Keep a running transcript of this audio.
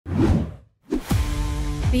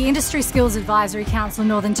The Industry Skills Advisory Council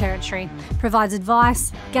Northern Territory provides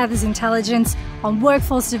advice, gathers intelligence on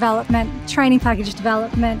workforce development, training package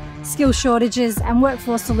development, skill shortages and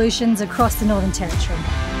workforce solutions across the Northern Territory.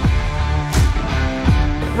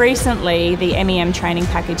 Recently, the MEM training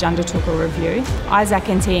package undertook a review.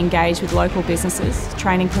 ISACNT engaged with local businesses,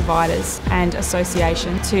 training providers and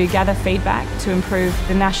associations to gather feedback to improve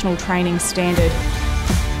the national training standard.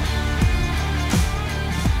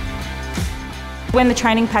 When the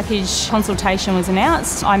training package consultation was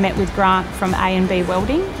announced, I met with Grant from A&B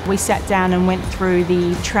Welding. We sat down and went through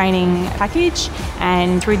the training package,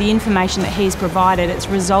 and through the information that he's provided, it's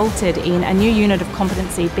resulted in a new unit of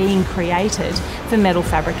competency being created for metal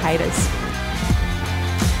fabricators.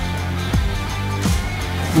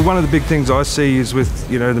 Well, one of the big things I see is with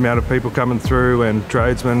the amount of people coming through and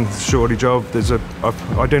tradesmen, shortage of,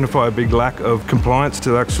 I've identified a big lack of compliance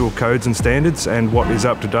to the actual codes and standards and what is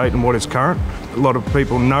up to date and what is current. A lot of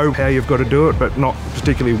people know how you've got to do it, but not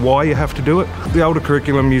particularly why you have to do it. The older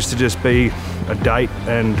curriculum used to just be a date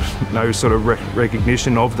and no sort of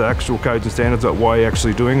recognition of the actual codes and standards, like why you're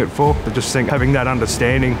actually doing it for. I just think having that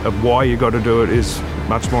understanding of why you got to do it is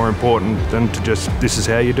much more important than to just, this is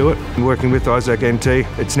how you do it. And working with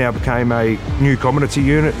ISACNT, it's now became a new competency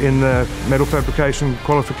unit in the metal fabrication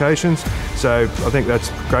qualifications. So I think that's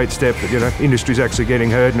a great step that industry's actually getting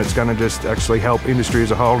heard, and it's going to just actually help industry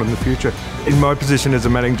as a whole in the future. In my position as a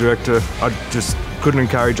managing director, I just couldn't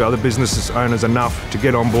encourage other business owners enough to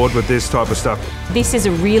get on board with this type of stuff. This is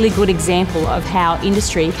a really good example of how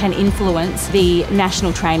industry can influence the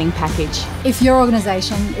national training package. If your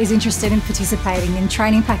organisation is interested in participating in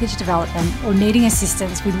training package development or needing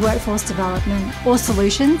assistance with workforce development or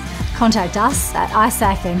solutions, contact us at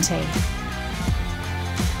ISACNT.